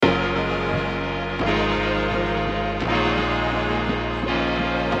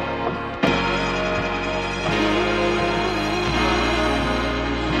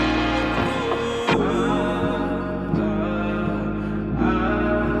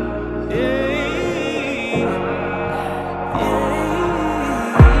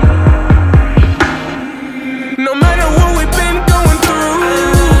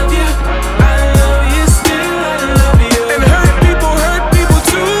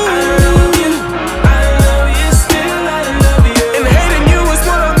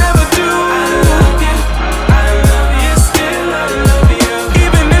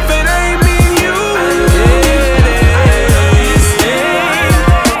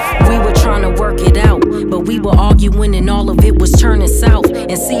arguing and all of it was turning south.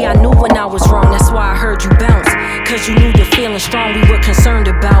 And see, I knew when I was wrong, that's why I heard you bounce. Cause you knew the feeling strong we were concerned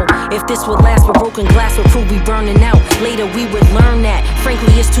about. If this would last, but broken glass would prove we burning out. Later we would learn that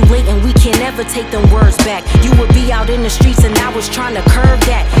frankly it's too late and we can't ever take them words back. You would be out in the streets and I was trying to curb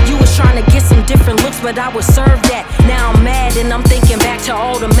that. You was trying to get some different looks, but I would serve that. Now I'm mad and I'm thinking back to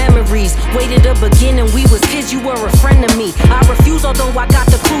all the memories. Way to the beginning, we was kids, you were a friend of me. I refuse, although I got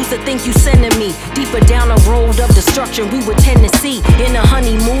the clues to think you sending me deeper down a road of destruction we would tend to see. In a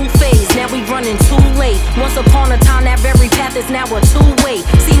honeymoon phase, now we running too late. Once upon a time, that very path is now a two-way.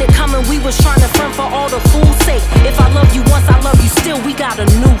 Seen it coming, we was trying to front for all the fool's sake. If I love you once, I love you still, we got a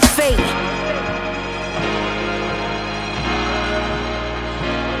new fate.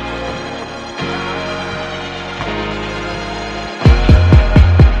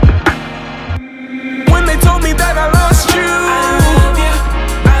 When they told me that I lost you,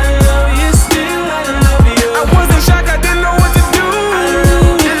 I love you still, I love you. I was in shock, I didn't know what to do.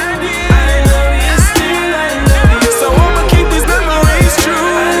 I love you still, I love you. So I'ma keep these memories true.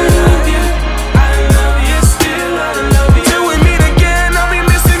 I love you still, I love you. Till we meet again, I'll be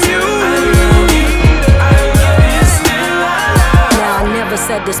missing you. I love you still, I love you. Now I never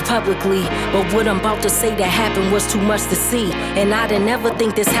said this publicly, but what I'm about to say that happened was too much to see. And I didn't ever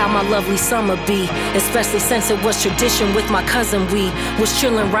think this how my lovely summer be. Especially since it was tradition with my cousin. We was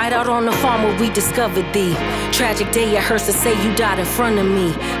chilling right out on the farm where we discovered thee. Tragic day, it hurts to say you died in front of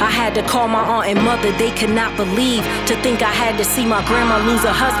me. I had to call my aunt and mother, they could not believe. To think I had to see my grandma lose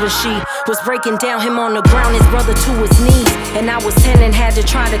her husband. She was breaking down, him on the ground, his brother to his knees. And I was 10 and had to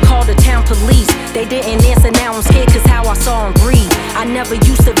try to call the town police. They didn't answer, now I'm scared cause how I saw him breathe. I never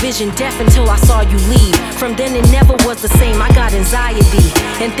used to vision death until I saw you leave. From then it never was the same, I got anxiety.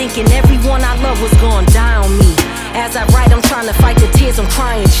 And thinking everyone I love was gonna die on me. As I write, I'm trying to fight the tears, I'm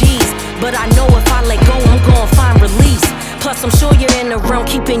crying, geez. But I know if I let go, I'm gonna find release. Plus I'm sure you're in the realm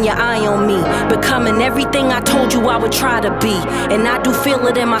keeping your eye on me, becoming everything I told you I would try to be. And I do feel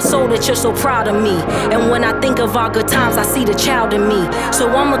it in my soul that you're so proud of me. And when I think of our good times, I see the child in me. So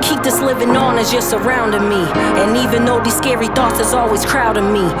I'ma keep this living on as you're surrounding me. And even though these scary thoughts is always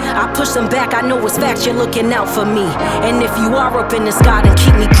crowding me, I push them back, I know it's facts, you're looking out for me. And if you are up in the sky, then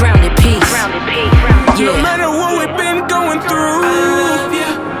keep me grounded, peace. No matter